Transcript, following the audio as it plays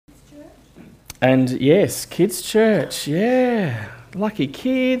And yes, kids' church, yeah. Lucky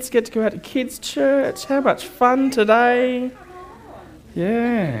kids, get to go out to kids' church. How much fun today.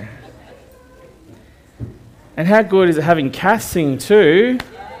 Yeah. And how good is it having Kath sing too?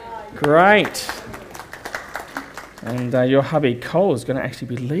 Great. And your hubby Cole is going to actually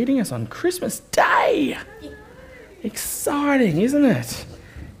be leading us on Christmas Day. Exciting, isn't it?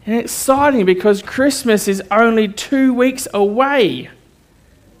 And exciting because Christmas is only 2 weeks away.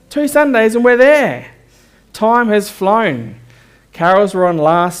 2 Sundays and we're there. Time has flown. Carols were on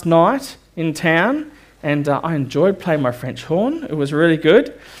last night in town and I enjoyed playing my French horn. It was really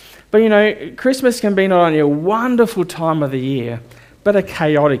good. But you know, Christmas can be not only a wonderful time of the year, but a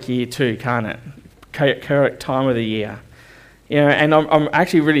chaotic year too, can't it? Chaotic time of the year. You know, and I'm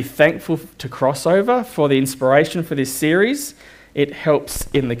actually really thankful to Crossover for the inspiration for this series. It helps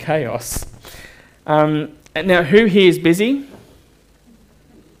in the chaos. And now, who here is busy?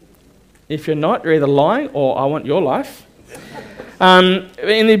 If you're not, you're either lying or I want your life. In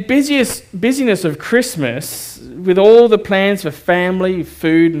the busyness of Christmas, with all the plans for family,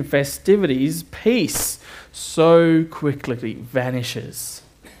 food and festivities, peace so quickly vanishes.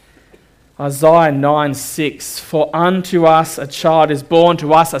 Isaiah 9:6, for unto us a child is born,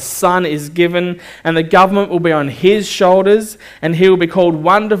 to us a son is given, and the government will be on his shoulders, and he will be called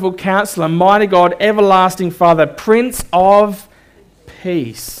Wonderful Counselor, Mighty God, Everlasting Father, Prince of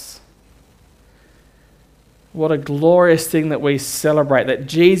Peace. What a glorious thing that we celebrate, that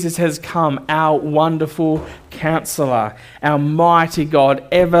Jesus has come, our wonderful Counselor, our mighty God,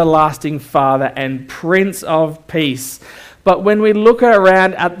 everlasting Father, and Prince of Peace. But when we look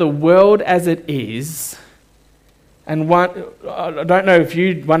around at the world as it is, and I don't know if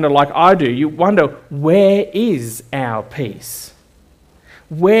you wonder like I do, you wonder, where is our peace?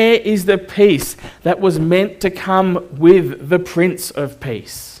 Where is the peace that was meant to come with the Prince of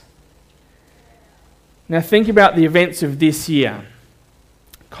Peace? Now think about the events of this year.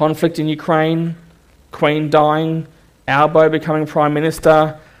 Conflict in Ukraine, Queen dying, Albo becoming Prime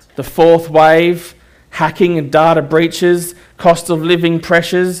Minister, the fourth wave, hacking and data breaches, cost of living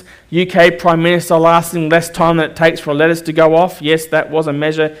pressures, UK Prime Minister lasting less time than it takes for letters to go off. Yes, that was a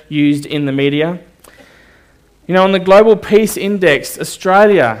measure used in the media. You know, on the Global Peace Index,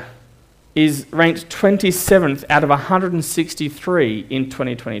 Australia is ranked 27th out of 163 in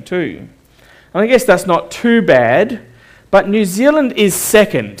 2022. And I guess that's not too bad, but New Zealand is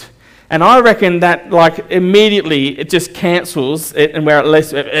second. And I reckon that, like, immediately it just cancels it, and we're at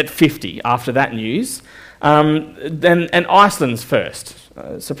least at 50 after that news. And Iceland's first,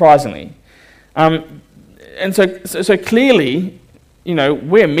 surprisingly. And so clearly, you know,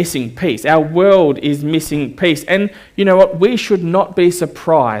 we're missing peace. Our world is missing peace. And you know what? We should not be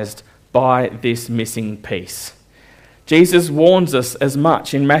surprised by this missing peace. Jesus warns us as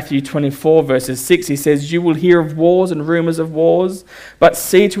much. In Matthew 24, verses 6, he says, you will hear of wars and rumours of wars, but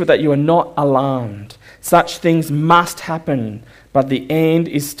see to it that you are not alarmed. Such things must happen, but the end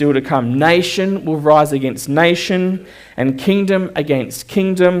is still to come. Nation will rise against nation, and kingdom against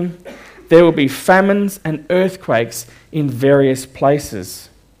kingdom. There will be famines and earthquakes in various places.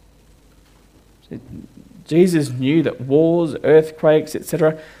 Jesus knew that wars, earthquakes,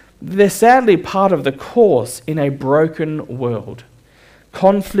 etc., they're sadly part of the course in a broken world.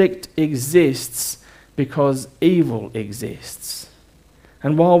 Conflict exists because evil exists.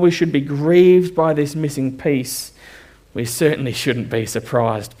 And while we should be grieved by this missing peace, we certainly shouldn't be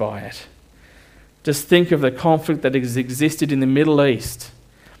surprised by it. Just think of the conflict that has existed in the Middle East.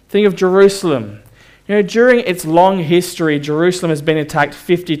 Think of Jerusalem. You know, during its long history, Jerusalem has been attacked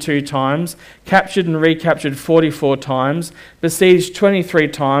 52 times, captured and recaptured 44 times, besieged 23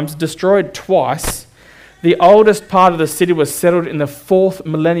 times, destroyed twice. The oldest part of the city was settled in the 4th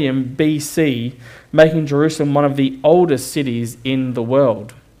millennium BC, making Jerusalem one of the oldest cities in the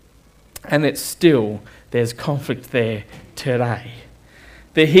world. And there's conflict there today.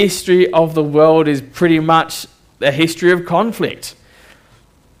 The history of the world is pretty much a history of conflict.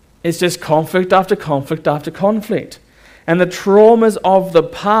 It's just conflict after conflict after conflict. And the traumas of the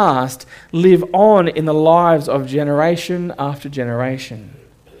past live on in the lives of generation after generation.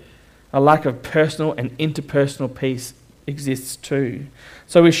 A lack of personal and interpersonal peace exists too.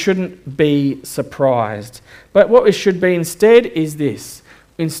 So we shouldn't be surprised. But what we should be instead is this.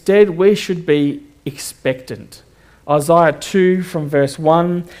 Instead, we should be expectant Isaiah 2 from verse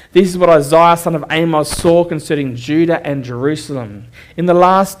 1. This is what Isaiah son of Amos saw concerning Judah and Jerusalem. In the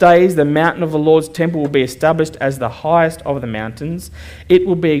last days, the mountain of the Lord's temple will be established as the highest of the mountains. It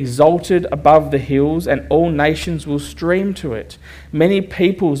will be exalted above the hills, and all nations will stream to it. Many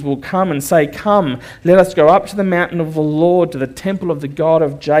peoples will come and say, "Come, let us go up to the mountain of the Lord, to the temple of the God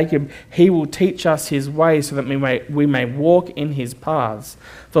of Jacob. He will teach us his ways, so that we may walk in his paths.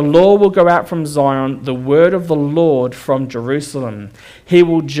 The law will go out from Zion, the word of the Lord from Jerusalem. He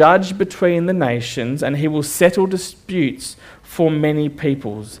will judge between the nations, and he will settle disputes for many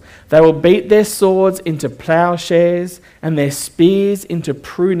peoples. They will beat their swords into plowshares and their spears into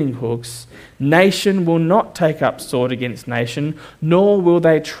pruning hooks. Nation will not take up sword against nation, nor will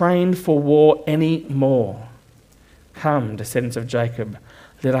they train for war any more. Come, descendants of Jacob,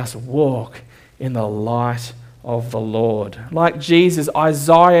 let us walk in the light of the Lord." Like Jesus,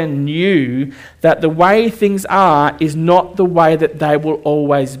 Isaiah knew that the way things are is not the way that they will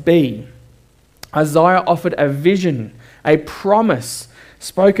always be. Isaiah offered a vision, a promise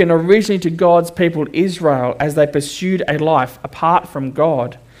spoken originally to God's people Israel as they pursued a life apart from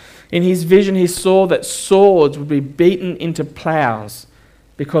God. In his vision, he saw that swords would be beaten into plows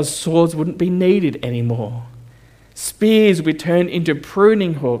because swords wouldn't be needed anymore. Spears would be turned into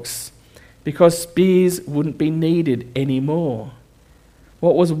pruning hooks because spears wouldn't be needed anymore.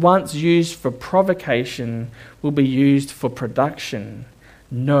 What was once used for provocation will be used for production.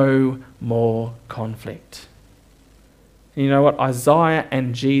 No more conflict. And you know what? Isaiah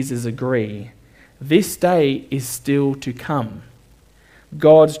and Jesus agree. This day is still to come.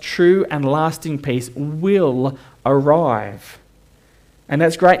 God's true and lasting peace will arrive. And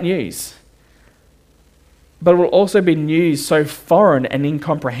that's great news. But it will also be news so foreign and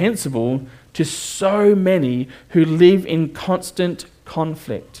incomprehensible to so many who live in constant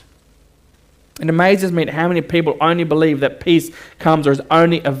conflict. It amazes me at how many people only believe that peace comes or is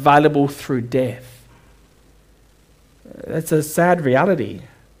only available through death. That's a sad reality.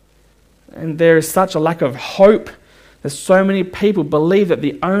 And there is such a lack of hope that so many people believe that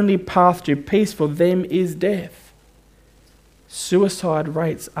the only path to peace for them is death. Suicide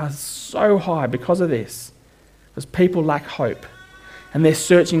rates are so high because of this. Because people lack hope and they're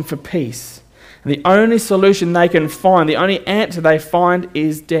searching for peace. And the only solution they can find, the only answer they find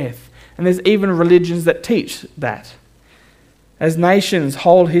is death. And there's even religions that teach that. As nations'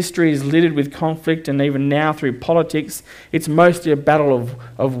 whole history is littered with conflict, and even now through politics, it's mostly a battle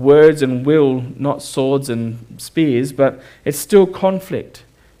of words and will, not swords and spears, but it's still conflict.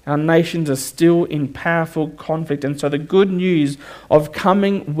 Our nations are still in powerful conflict. And so the good news of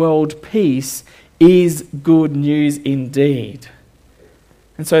coming world peace is good news indeed.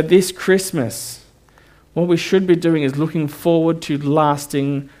 And so this Christmas, what we should be doing is looking forward to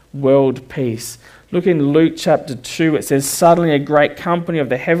lasting world peace. Look in Luke chapter 2, it says, "Suddenly a great company of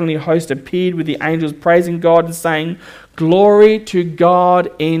the heavenly host appeared with the angels, praising God and saying, 'Glory to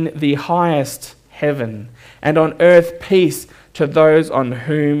God in the highest heaven, and on earth peace to those on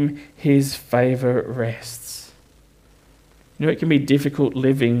whom his favour rests.'" You know, it can be difficult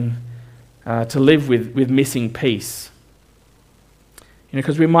to live with missing peace. You know,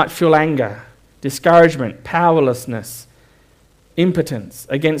 because we might feel anger, discouragement, powerlessness, impotence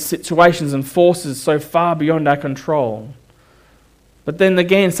against situations and forces so far beyond our control. But then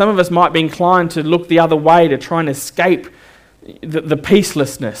again, some of us might be inclined to look the other way, to try and escape the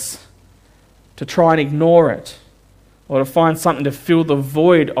peacelessness, to try and ignore it, or to find something to fill the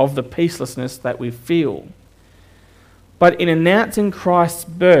void of the peacelessness that we feel. But in announcing Christ's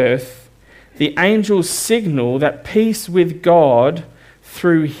birth, the angels signal that peace with God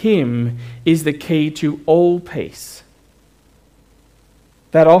through him is the key to all peace.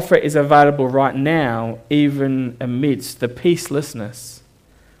 That offer is available right now, even amidst the peacelessness.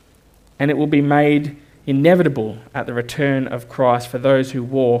 And it will be made inevitable at the return of Christ for those who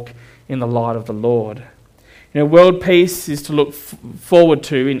walk in the light of the Lord. You know, world peace is to look forward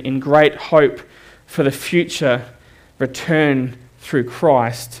to in great hope for the future return through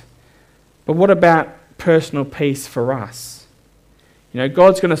Christ. But what about personal peace for us? You know,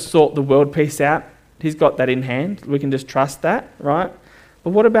 God's going to sort the world peace out. He's got that in hand. We can just trust that, right?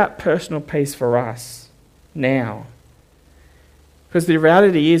 But what about personal peace for us now? Because the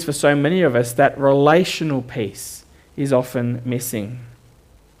reality is for so many of us that relational peace is often missing.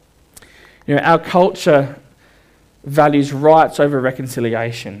 You know, our culture values rights over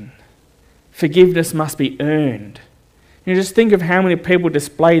reconciliation. Forgiveness must be earned. You know, just think of how many people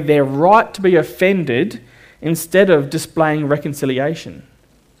display their right to be offended instead of displaying reconciliation.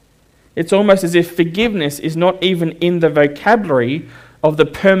 It's almost as if forgiveness is not even in the vocabulary of the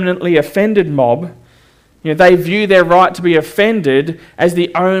permanently offended mob, They view their right to be offended as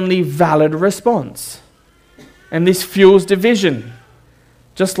the only valid response. And this fuels division.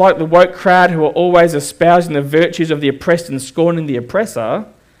 Just like the woke crowd who are always espousing the virtues of the oppressed and scorning the oppressor,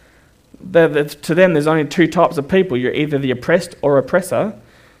 to them there's only two types of people. You're either the oppressed or oppressor.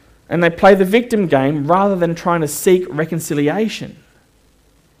 And they play the victim game rather than trying to seek reconciliation.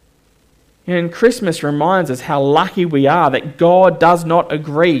 And Christmas reminds us how lucky we are that God does not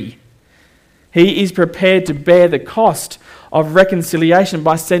agree. He is prepared to bear the cost of reconciliation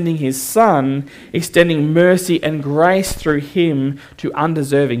by sending his Son, extending mercy and grace through him to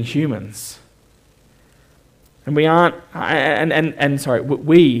undeserving humans. And we aren't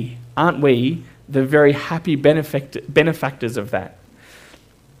we the very happy benefactors of that?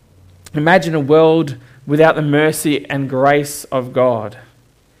 Imagine a world without the mercy and grace of God.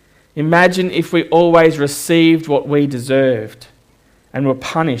 Imagine if we always received what we deserved and were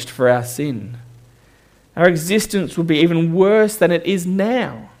punished for our sin. Our existence would be even worse than it is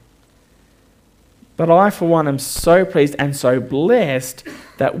now. But I, for one, am so pleased and so blessed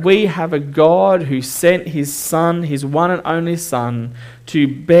that we have a God who sent his Son, his one and only Son, to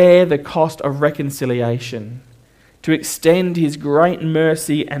bear the cost of reconciliation, to extend his great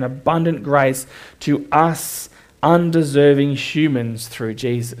mercy and abundant grace to us undeserving humans through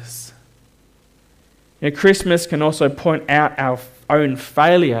Jesus. Christmas can also point out our own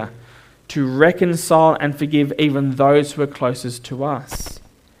failure to reconcile and forgive even those who are closest to us.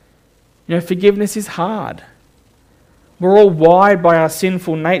 Forgiveness is hard. We're all wired by our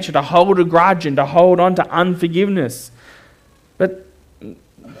sinful nature to hold a grudge and to hold on to unforgiveness. But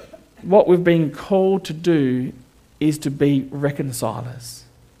what we've been called to do is to be reconcilers.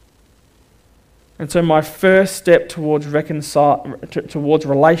 And so my first step towards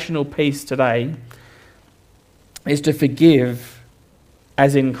relational peace today is to forgive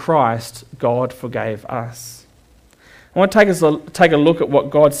as in Christ God forgave us. I want to take a look at what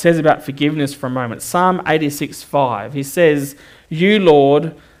God says about forgiveness for a moment. Psalm 86:5. He says, "You,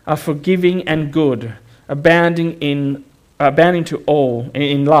 Lord, are forgiving and good, abounding to all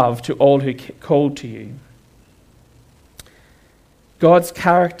in love to all who call to you." God's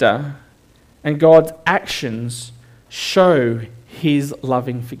character and God's actions show his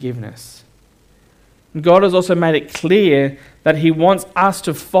loving forgiveness. God has also made it clear that he wants us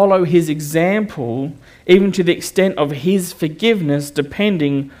to follow his example, even to the extent of his forgiveness,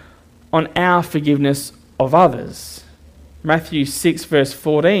 depending on our forgiveness of others. Matthew 6 verse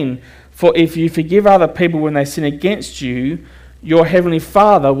 14, "For if you forgive other people when they sin against you, your heavenly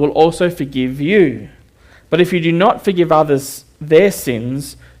Father will also forgive you. But if you do not forgive others their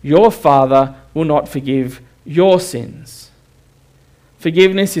sins, your Father will not forgive your sins."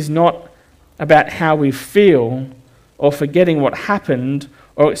 Forgiveness is not about how we feel or forgetting what happened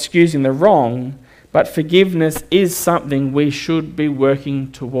or excusing the wrong, but forgiveness is something we should be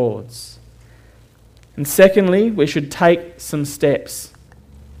working towards. And secondly, we should take some steps.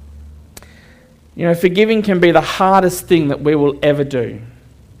 Forgiving can be the hardest thing that we will ever do.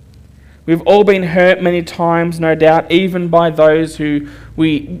 We've all been hurt many times, no doubt, even by those who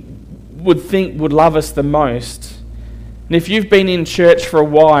we would think would love us the most. And if you've been in church for a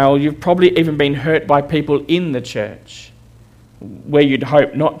while, you've probably even been hurt by people in the church, where you'd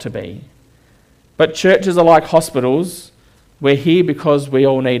hope not to be. But churches are like hospitals. We're here because we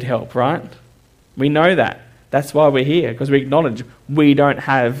all need help, right? We know that. That's why we're here, because we acknowledge we don't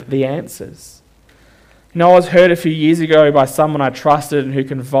have the answers. I was hurt a few years ago by someone I trusted and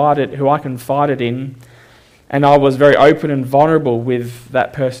who I confided in, and I was very open and vulnerable with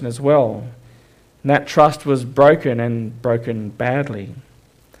that person as well. And that trust was broken, and broken badly.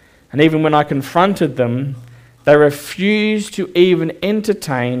 And even when I confronted them, they refused to even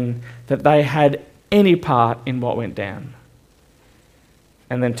entertain that they had any part in what went down.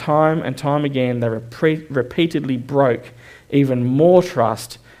 And then time and time again, they repeatedly broke even more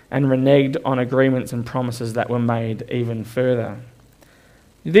trust and reneged on agreements and promises that were made even further.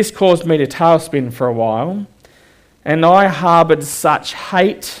 This caused me to tailspin for a while, and I harboured such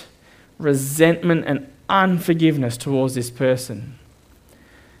hate, resentment and unforgiveness towards this person.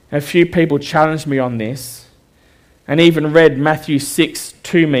 A few people challenged me on this and even read Matthew 6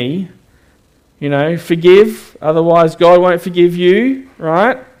 to me. Forgive, otherwise God won't forgive you,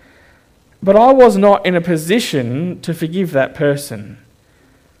 right? But I was not in a position to forgive that person.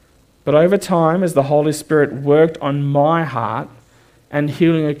 But over time, as the Holy Spirit worked on my heart and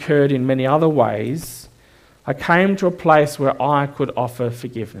healing occurred in many other ways, I came to a place where I could offer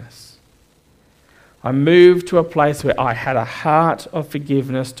forgiveness. I moved to a place where I had a heart of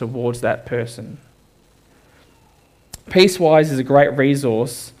forgiveness towards that person. Peacewise is a great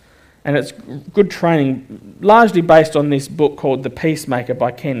resource, And it's good training, largely based on this book called The Peacemaker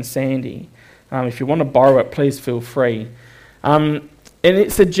by Ken Sande. If you want to borrow it, please feel free. And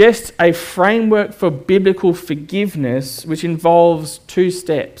it suggests a framework for biblical forgiveness which involves 2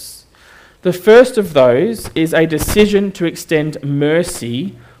 steps. The first of those is a decision to extend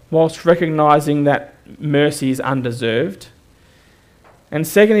mercy whilst recognising that mercy is undeserved. And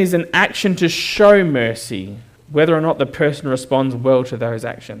second is an action to show mercy, whether or not the person responds well to those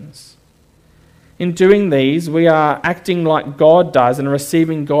actions. In doing these, we are acting like God does and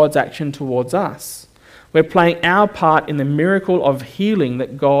receiving God's action towards us. We're playing our part in the miracle of healing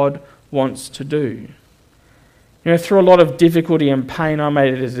that God wants to do. Through a lot of difficulty and pain, I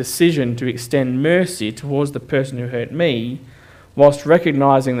made a decision to extend mercy towards the person who hurt me, whilst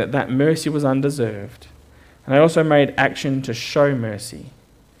recognising that that mercy was undeserved. And I also made action to show mercy.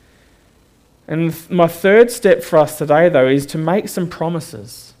 And my third step for us today, though, is to make some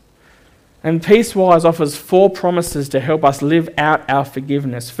promises. And Peacewise offers 4 promises to help us live out our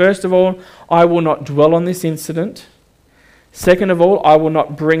forgiveness. First of all, I will not dwell on this incident. Second of all, I will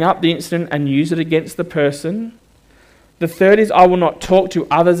not bring up the incident and use it against the person. The third is I will not talk to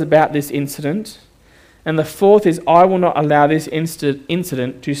others about this incident. And the fourth is I will not allow this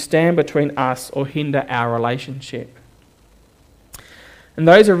incident to stand between us or hinder our relationship. And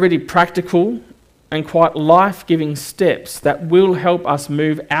those are really practical and quite life-giving steps that will help us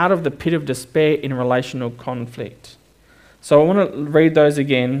move out of the pit of despair in relational conflict. So I want to read those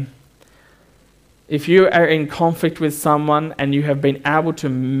again. If you are in conflict with someone and you have been able to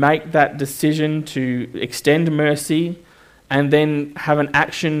make that decision to extend mercy and then have an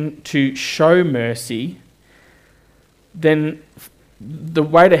action to show mercy, then the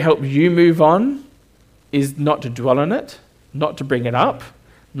way to help you move on is not to dwell on it, not to bring it up,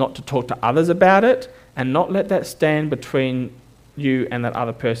 not to talk to others about it, and not let that stand between you and that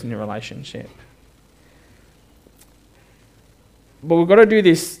other person in your relationship. But we've got to do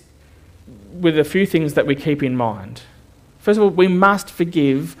this with a few things that we keep in mind. First of all, we must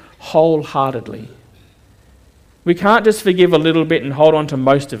forgive wholeheartedly. We can't just forgive a little bit and hold on to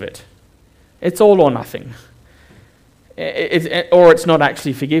most of it. It's all or nothing. Or it's not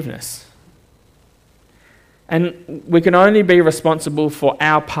actually forgiveness. And we can only be responsible for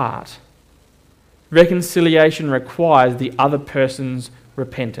our part. Reconciliation requires the other person's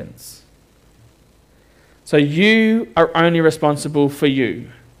repentance. So you are only responsible for you.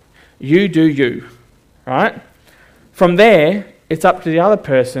 You do you, right? From there, it's up to the other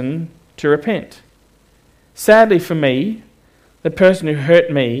person to repent. Sadly for me, the person who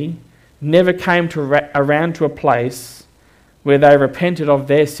hurt me never came around to a place where they repented of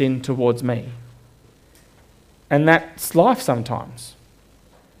their sin towards me. And that's life sometimes.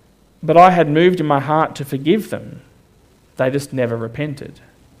 But I had moved in my heart to forgive them. They just never repented.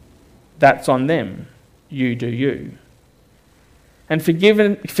 That's on them. You do you. And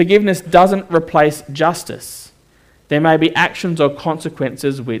forgiveness doesn't replace justice. There may be actions or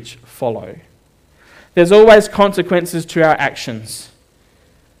consequences which follow. There's always consequences to our actions.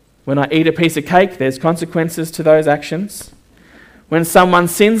 When I eat a piece of cake, there's consequences to those actions. When someone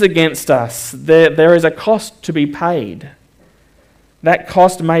sins against us, there is a cost to be paid. That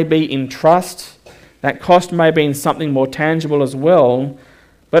cost may be in trust. That cost may be in something more tangible as well.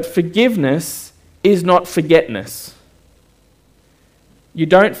 But forgiveness is not forgetness. You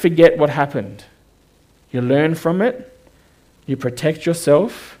don't forget what happened. You learn from it, you protect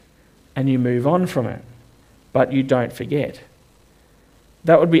yourself, and you move on from it. But you don't forget.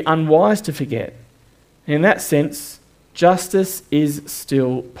 That would be unwise to forget. In that sense, justice is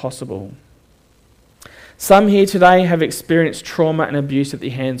still possible. Some here today have experienced trauma and abuse at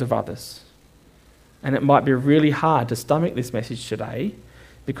the hands of others. And it might be really hard to stomach this message today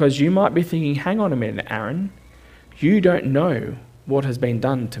because you might be thinking, hang on a minute, Aaron, you don't know what has been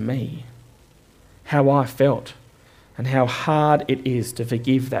done to me, how I felt, and how hard it is to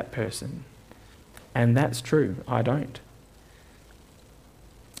forgive that person. And that's true, I don't.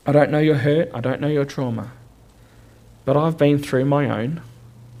 I don't know your hurt, I don't know your trauma. But I've been through my own.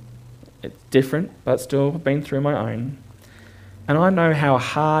 It's different, but still I've been through my own. And I know how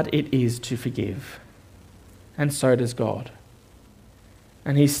hard it is to forgive. And so does God.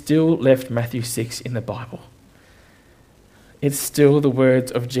 And He still left Matthew 6 in the Bible. It's still the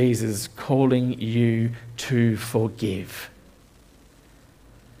words of Jesus calling you to forgive.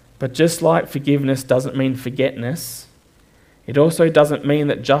 But just like forgiveness doesn't mean forgetness, it also doesn't mean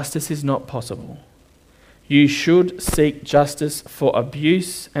that justice is not possible. You should seek justice for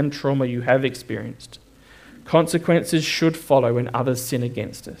abuse and trauma you have experienced. Consequences should follow when others sin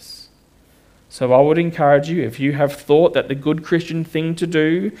against us. So I would encourage you, if you have thought that the good Christian thing to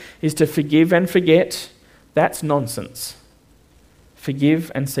do is to forgive and forget, that's nonsense.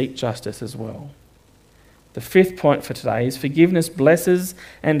 Forgive and seek justice as well. The fifth point for today is forgiveness blesses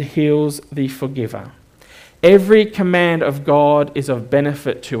and heals the forgiver. Every command of God is of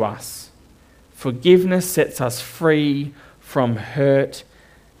benefit to us. Forgiveness sets us free from hurt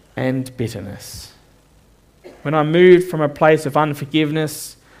and bitterness. When I moved from a place of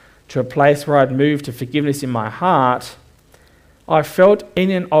unforgiveness to a place where I'd moved to forgiveness in my heart, I felt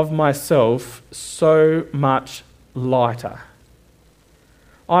in and of myself so much lighter.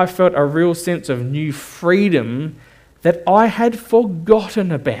 I felt a real sense of new freedom that I had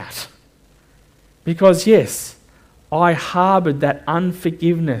forgotten about. Because yes, I harboured that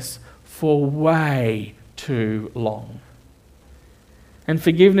unforgiveness for way too long. And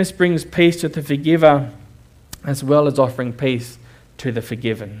forgiveness brings peace to the forgiver as well as offering peace to the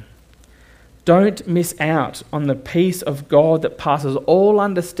forgiven. Don't miss out on the peace of God that passes all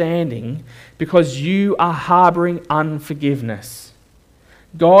understanding because you are harbouring unforgiveness.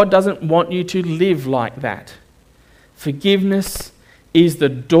 God doesn't want you to live like that. Forgiveness is the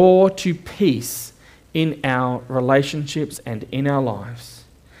door to peace in our relationships and in our lives.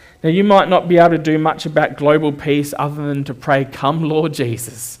 Now, you might not be able to do much about global peace other than to pray, "Come, Lord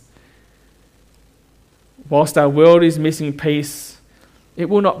Jesus." Whilst our world is missing peace, it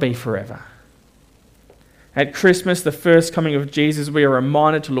will not be forever. At Christmas, the first coming of Jesus, we are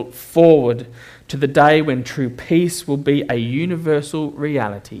reminded to look forward to the day when true peace will be a universal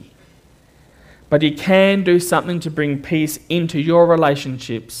reality. But He can do something to bring peace into your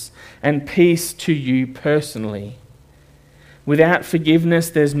relationships and peace to you personally. Without forgiveness,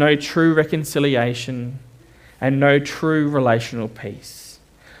 there's no true reconciliation and no true relational peace.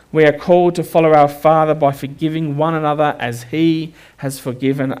 We are called to follow our Father by forgiving one another as He has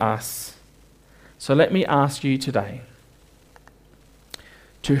forgiven us. So let me ask you today,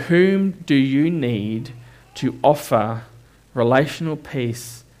 to whom do you need to offer relational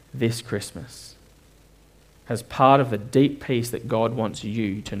peace this Christmas as part of the deep peace that God wants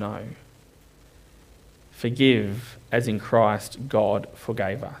you to know? Forgive as in Christ God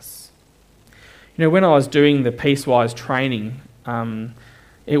forgave us. You know, when I was doing the Peacewise training,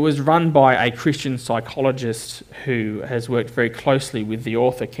 it was run by a Christian psychologist who has worked very closely with the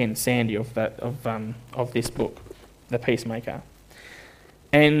author Ken Sande of this book, The Peacemaker.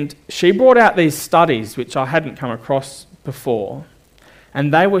 And she brought out these studies which I hadn't come across before,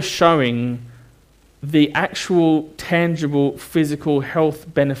 and they were showing the actual tangible physical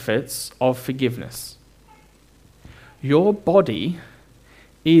health benefits of forgiveness. Your body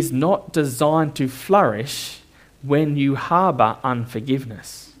is not designed to flourish when you harbour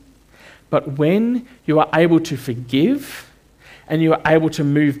unforgiveness. But when you are able to forgive and you are able to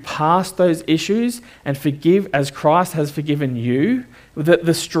move past those issues and forgive as Christ has forgiven you,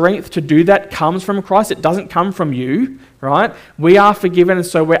 the strength to do that comes from Christ. It doesn't come from you, right? We are forgiven and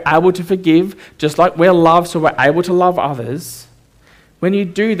so we're able to forgive just like we're loved, so we're able to love others. When you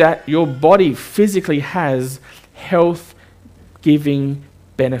do that, your body physically has health-giving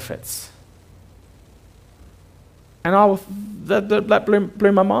benefits. And that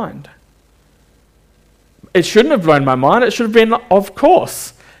blew my mind. It shouldn't have blown my mind. It should have been, of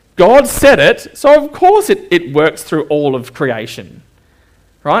course. God said it, so of course it works through all of creation.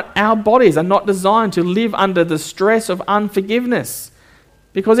 Right? Our bodies are not designed to live under the stress of unforgiveness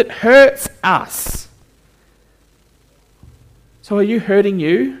because it hurts us. So are you hurting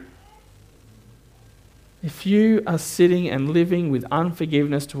you? If you are sitting and living with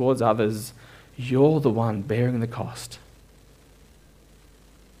unforgiveness towards others, you're the one bearing the cost.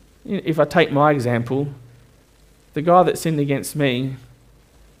 If I take my example, the guy that sinned against me,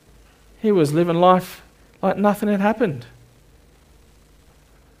 he was living life like nothing had happened.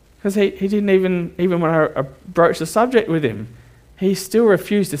 Because he didn't even when I broached the subject with him, he still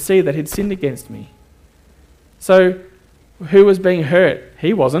refused to see that he'd sinned against me. So who was being hurt?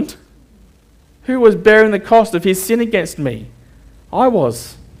 He wasn't. Who was bearing the cost of his sin against me? I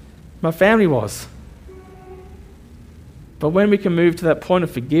was. My family was. But when we can move to that point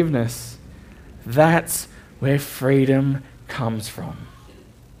of forgiveness, that's where freedom comes from.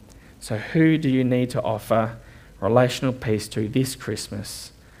 So who do you need to offer relational peace to this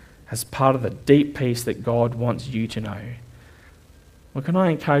Christmas as part of the deep peace that God wants you to know? Well, can I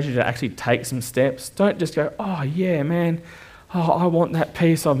encourage you to actually take some steps? Don't just go, "Oh yeah, man, I want that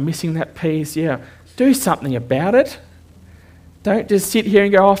peace, I'm missing that peace." Yeah, do something about it. Don't just sit here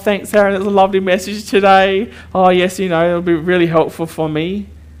and go, "Oh, thanks, Aaron, that's a lovely message today. Oh, yes, it'll be really helpful for me."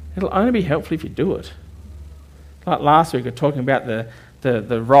 It'll only be helpful if you do it. Like last week, we were talking about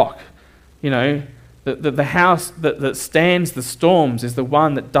the rock. The house that stands the storms is the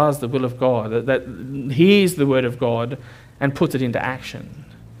one that does the will of God, that hears the word of God and puts it into action.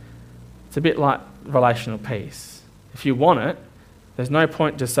 It's a bit like relational peace. If you want it, there's no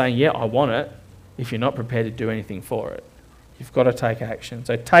point just saying, yeah, I want it, if you're not prepared to do anything for it. You've got to take action.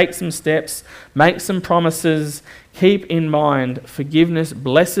 So take some steps, make some promises, keep in mind forgiveness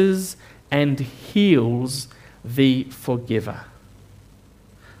blesses and heals the forgiver.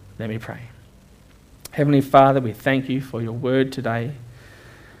 Let me pray. Heavenly Father, we thank you for your word today.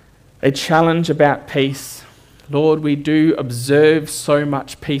 A challenge about peace. Lord, we do observe so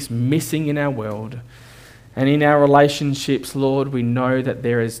much peace missing in our world. And in our relationships, Lord, we know that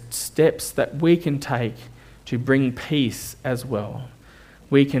there is steps that we can take to bring peace as well.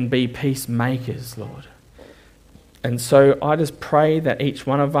 We can be peacemakers, Lord. And so I just pray that each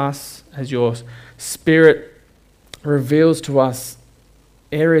one of us, as your Spirit reveals to us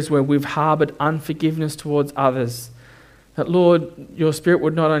areas where we've harboured unforgiveness towards others, that, Lord, your Spirit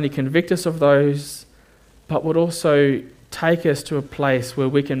would not only convict us of those, but would also take us to a place where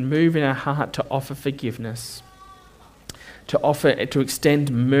we can move in our heart to offer forgiveness, to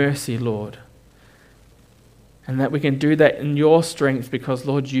extend mercy, Lord. And that we can do that in your strength because,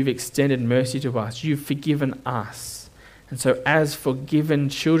 Lord, you've extended mercy to us. You've forgiven us. And so as forgiven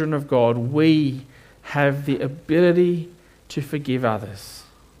children of God, we have the ability to forgive others.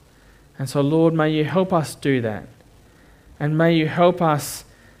 And so, Lord, may you help us do that. And may you help us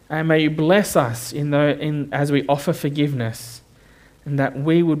and may you bless us as we offer forgiveness, and that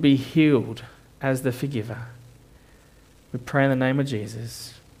we would be healed as the forgiver. We pray in the name of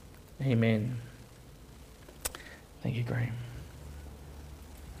Jesus. Amen. Thank you, Graham.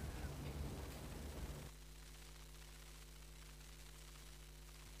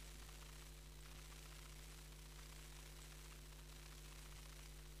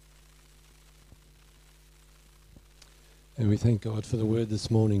 And we thank God for the word this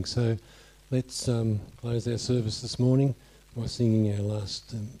morning. So let's close our service this morning by singing our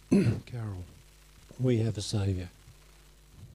last carol. We have a Saviour.